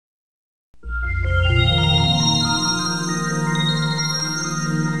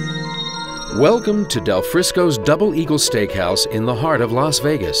Welcome to DelFrisco's Double Eagle Steakhouse in the heart of Las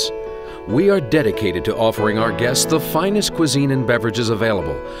Vegas. We are dedicated to offering our guests the finest cuisine and beverages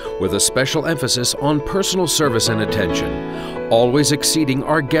available, with a special emphasis on personal service and attention, always exceeding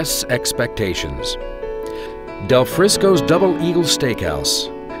our guests' expectations. DelFrisco's Double Eagle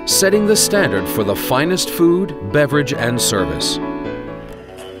Steakhouse, setting the standard for the finest food, beverage, and service.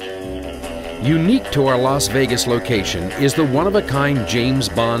 Unique to our Las Vegas location is the one-of-a-kind James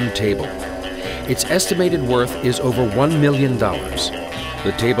Bond table. Its estimated worth is over $1 million.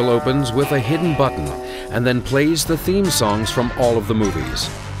 The table opens with a hidden button and then plays the theme songs from all of the movies.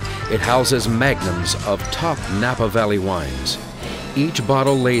 It houses magnums of top Napa Valley wines, each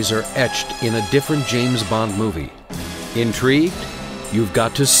bottle laser etched in a different James Bond movie. Intrigued? You've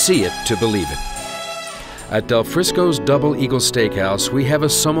got to see it to believe it. At DelFrisco's Double Eagle Steakhouse, we have a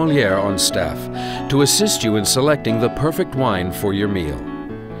sommelier on staff to assist you in selecting the perfect wine for your meal.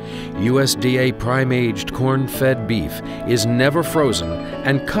 USDA prime-aged corn-fed beef is never frozen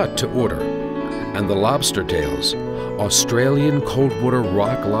and cut to order. And the lobster tails, Australian cold-water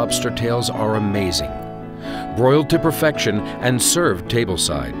rock lobster tails, are amazing. Broiled to perfection and served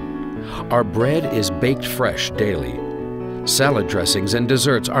tableside. Our bread is baked fresh daily. Salad dressings and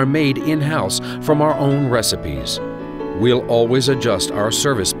desserts are made in-house from our own recipes. We'll always adjust our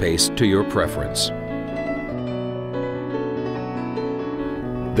service pace to your preference.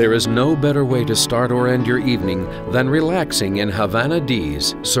 There is no better way to start or end your evening than relaxing in Havana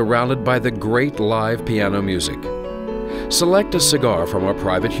D's, surrounded by the great live piano music. Select a cigar from our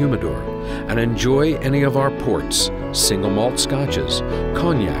private humidor and enjoy any of our ports, single malt scotches,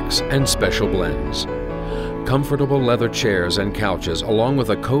 cognacs, and special blends. Comfortable leather chairs and couches along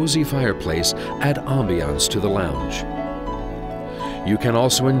with a cozy fireplace add ambiance to the lounge. You can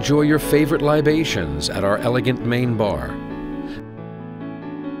also enjoy your favorite libations at our elegant main bar.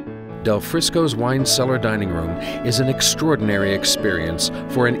 DelFrisco's Wine Cellar Dining Room is an extraordinary experience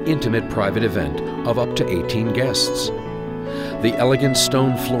for an intimate private event of up to 18 guests. The elegant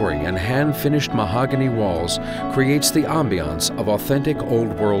stone flooring and hand-finished mahogany walls creates the ambiance of authentic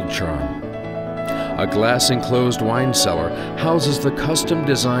old-world charm. A glass-enclosed wine cellar houses the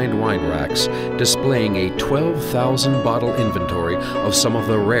custom-designed wine racks, displaying a 12,000-bottle inventory of some of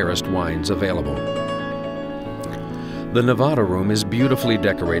the rarest wines available. The Nevada room is beautifully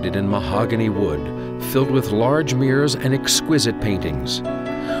decorated in mahogany wood, filled with large mirrors and exquisite paintings.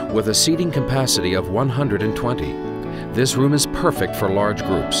 With a seating capacity of 120, this room is perfect for large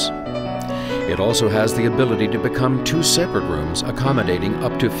groups. It also has the ability to become two separate rooms, accommodating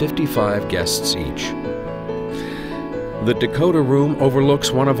up to 55 guests each. The Dakota room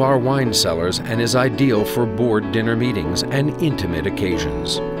overlooks one of our wine cellars and is ideal for board dinner meetings and intimate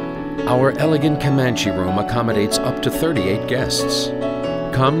occasions. Our elegant Comanche room accommodates up to 38 guests.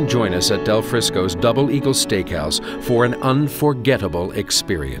 Come join us at DelFrisco's Double Eagle Steakhouse for an unforgettable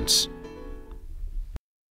experience.